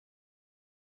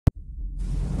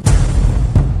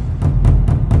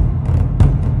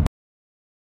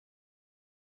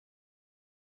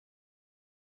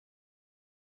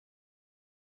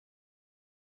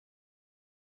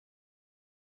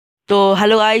तो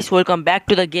hello guys, welcome back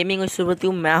to the gaming with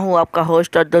सुब्रदीप। मैं हूं आपका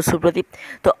होस्ट और दोस्त सुब्रदीप।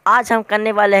 तो आज हम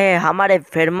करने वाले हैं हमारे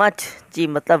भेरमच जी,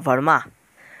 मतलब वर्मा।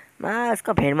 मैं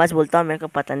उसका भेरमच बोलता हूं, मेरे को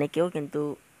पता नहीं क्यों,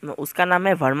 किंतु उसका नाम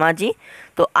है वर्मा जी।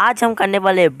 तो आज हम करने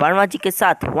वाले हैं वर्मा जी के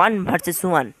साथ 1 वर्सेस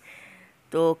 1।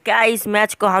 तो क्या इस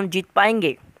मैच को हम जीत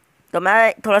पाएंगे? तो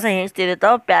मैं थोड़ा सा हिंट्स दे देता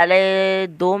हूँ। पहले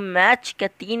 2 मैच क्या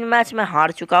 3 मैच मैं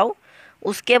हार चुका हूँ।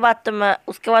 उसके बाद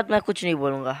मैं कुछ नहीं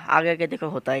बोलूँगा। आगे के देखो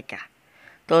होता है क्या।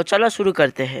 तो चलो शुरू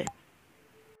करते हैं।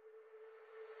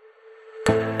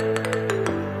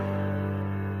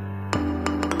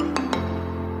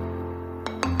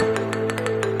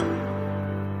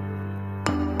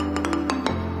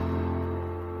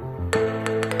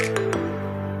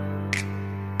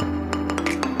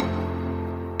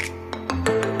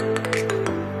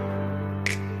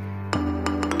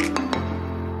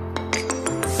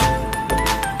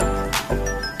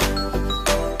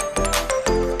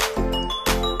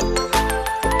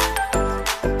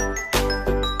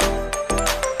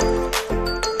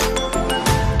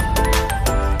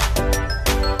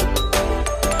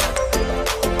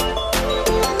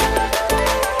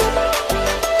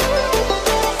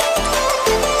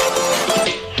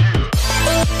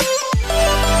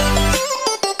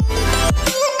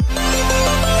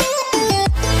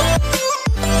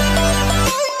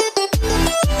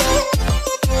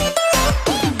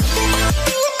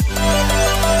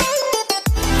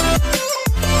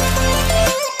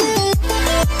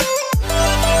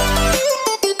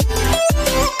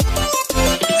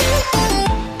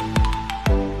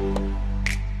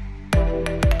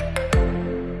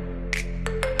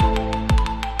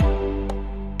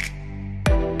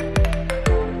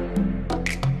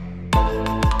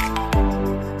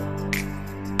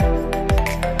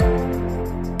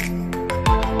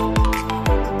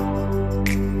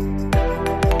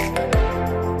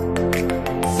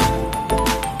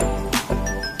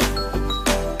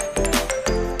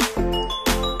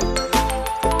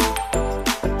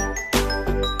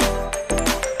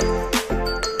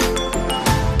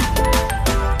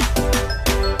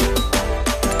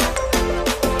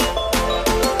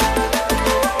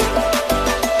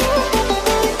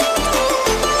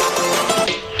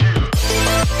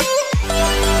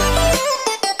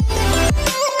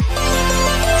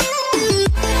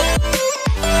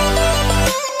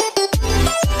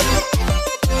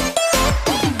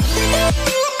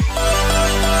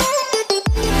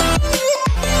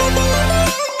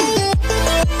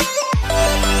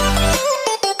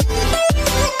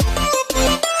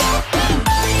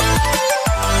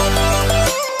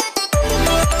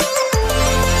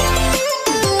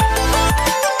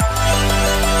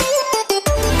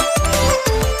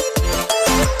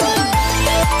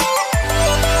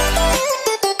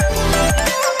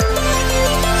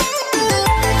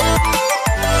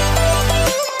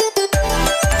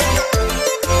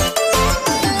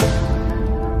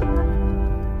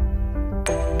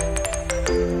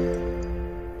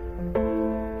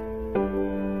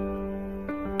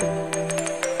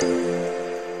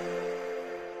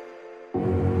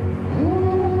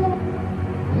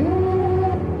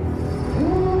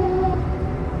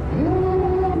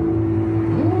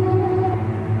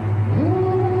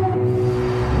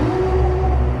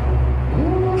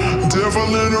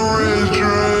 Devil in a red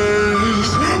dress,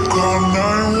 call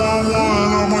 911,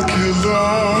 I'm a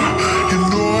killer. You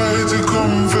know I hate to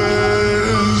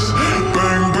confess.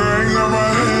 Bang bang, got my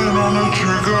hand on the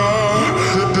trigger.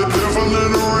 The devil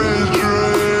in a red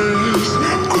dress,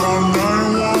 call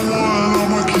 911,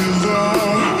 I'm a killer.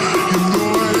 You know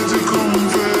I hate to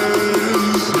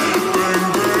confess. Bang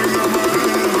bang, got my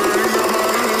hand,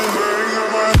 bang, got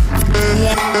my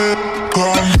hand,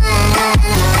 call.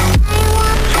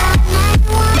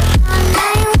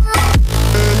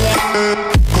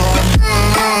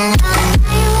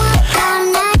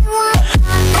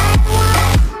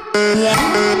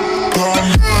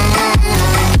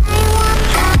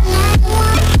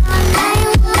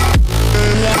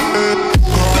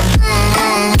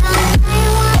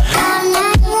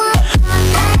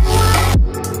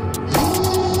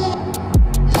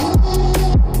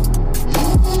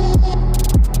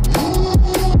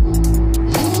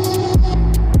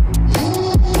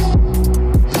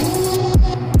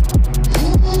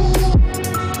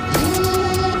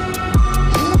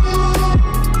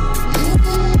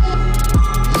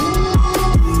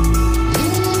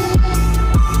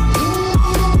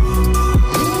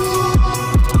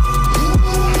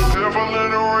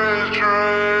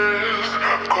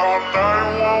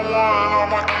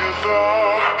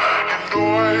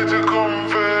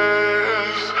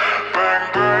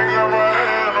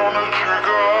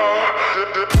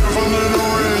 Devil in a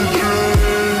red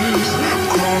dress,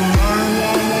 call 911.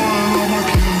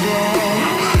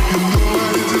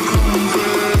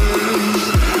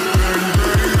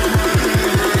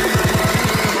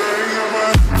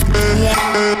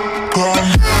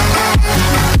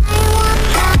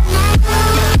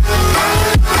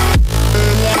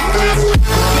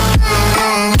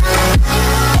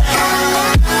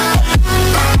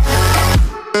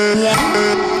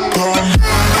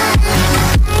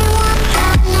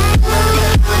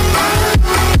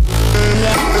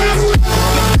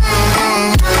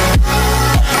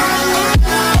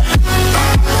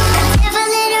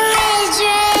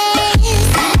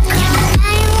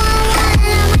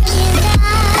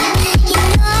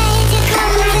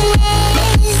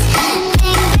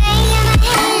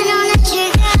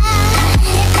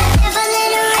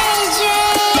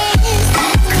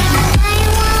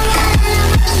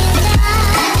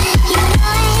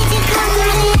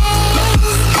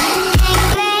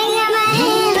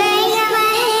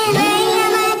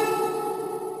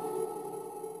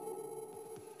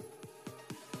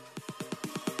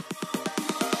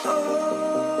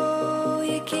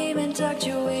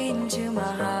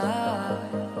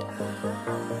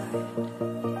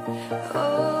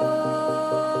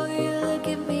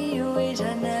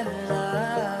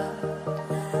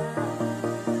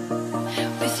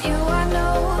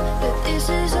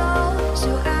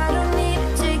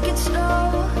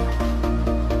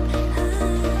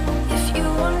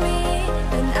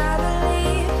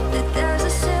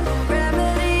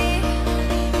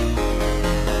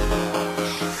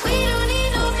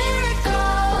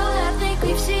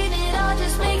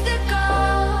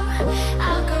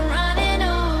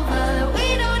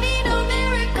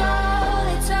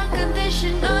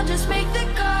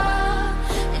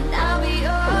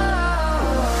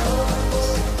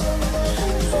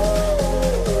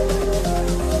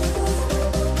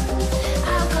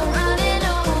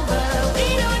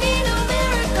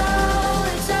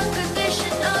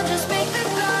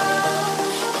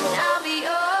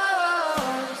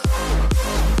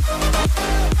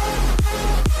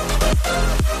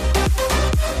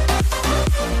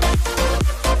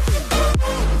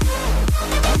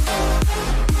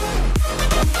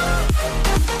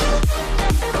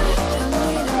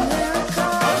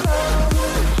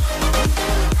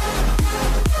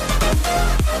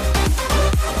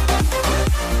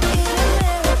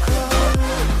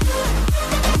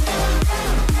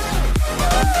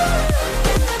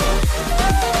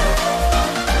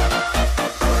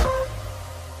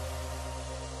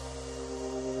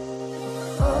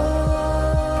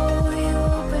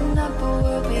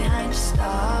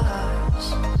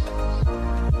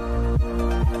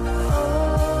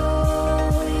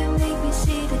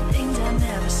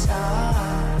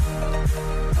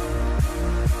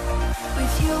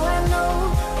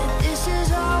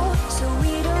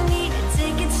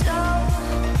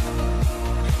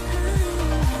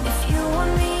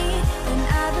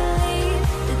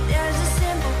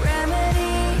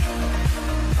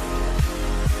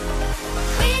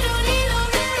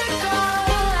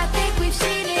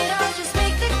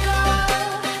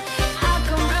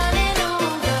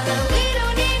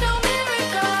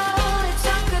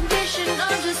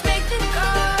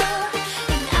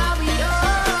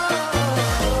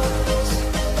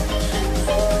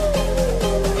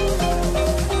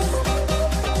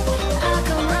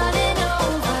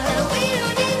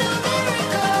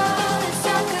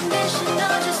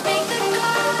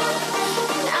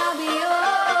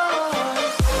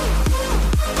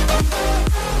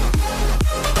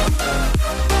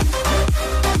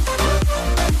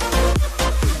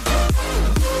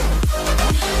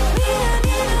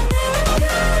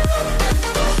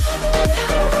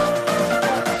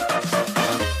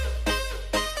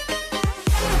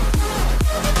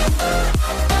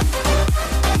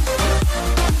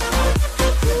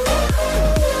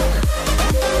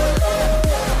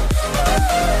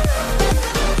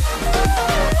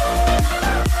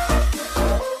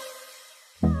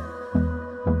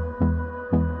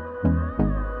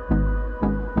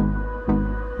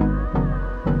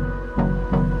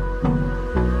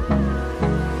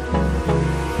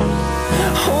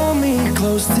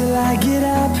 close till I get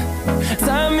up.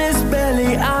 Time is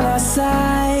barely on our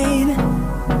side.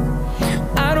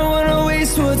 I don't wanna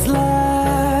waste what's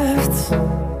left.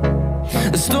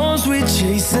 The storms we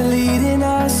chase are leading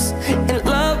us, and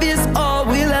love is all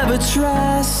we'll ever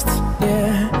trust.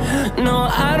 Yeah, no,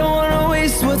 I don't wanna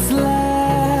waste what's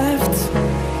left.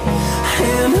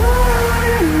 And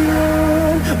on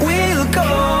we'll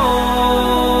go,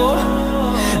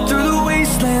 through the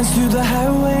wastelands, through the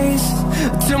highways,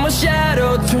 till my shadow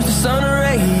turns to sun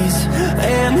rays.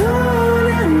 And on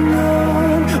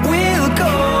we'll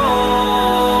go,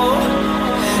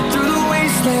 through the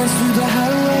wastelands, through the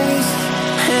highways,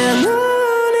 and on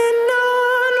we'll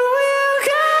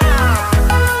go.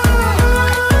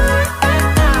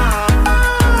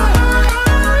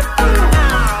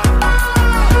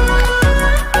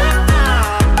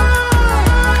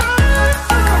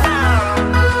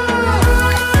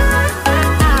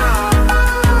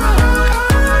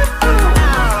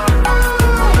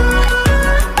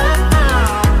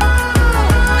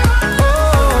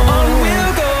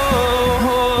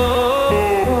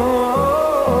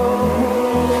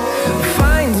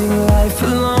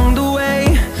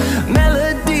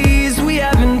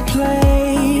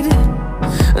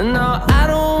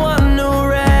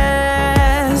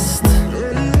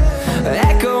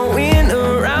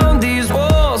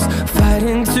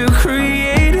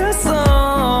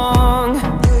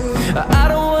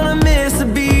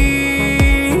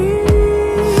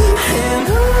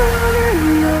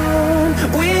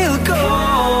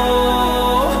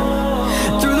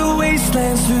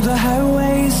 Through the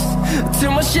highways,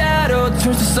 till my shadow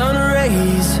turns to sun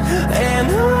rays. And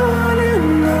on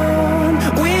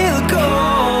we'll go,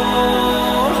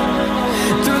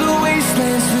 through the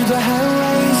wastelands, through the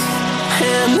highways,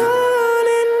 and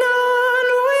on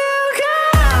we'll go.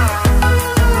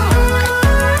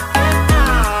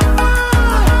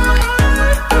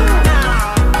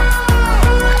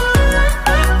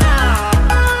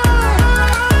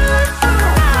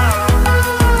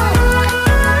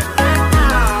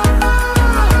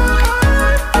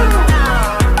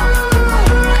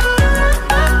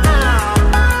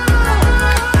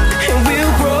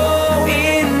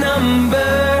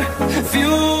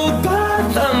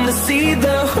 See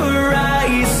the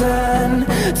horizon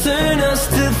turn us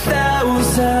to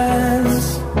thousands,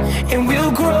 and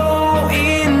we'll grow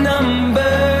in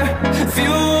number,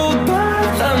 fueled by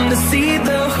them. To see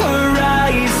the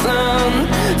horizon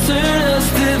turn us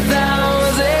to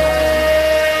thousands,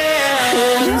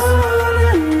 and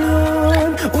on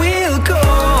we'll go,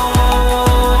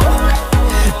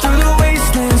 through the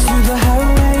wastelands, through the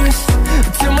highways,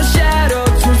 till my shadow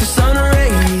turns to sun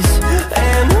rays.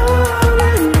 And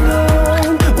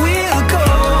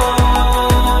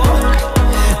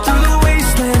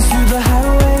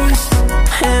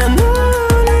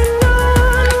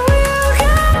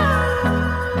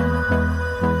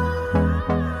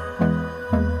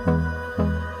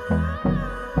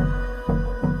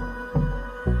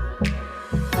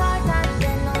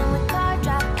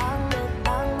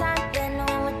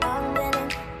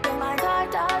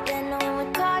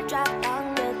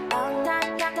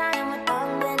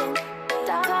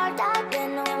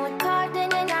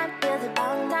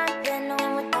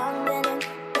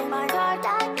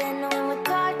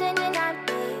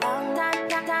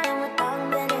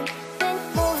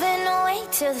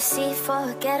to the sea for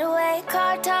a getaway.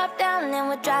 Car top down and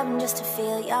we're driving just to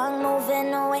feel young.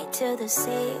 Moving away to the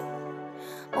sea,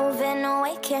 moving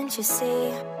away, can't you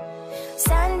see?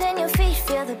 Sand in your feet,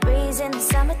 feel the breeze in the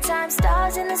summertime.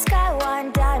 Stars in the sky,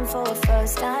 one dime for a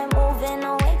first time. Moving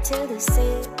away to the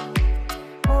sea,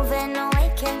 moving away,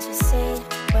 can't you see?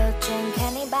 We'll drink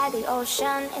honey by the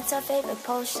ocean, it's our favorite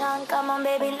potion. Come on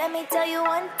baby, let me tell you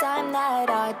one time that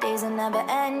our days will never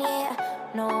end, yeah.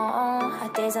 No, our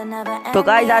days will never end. तो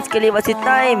guys आज के लिए बस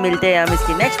इतना ही, मिलते हैं हम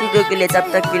इसकी नेक्स्ट वीडियो के लिए,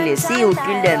 तब तक के लिए सी you,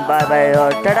 till then, bye bye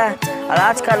और टाटा। और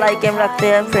आज का लाइक हम रखते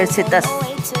हैं फिर से 10,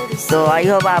 तो आई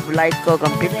होप आप लाइक को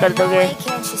कंप्लीट कर दोगे।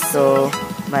 तो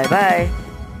बाय बाय।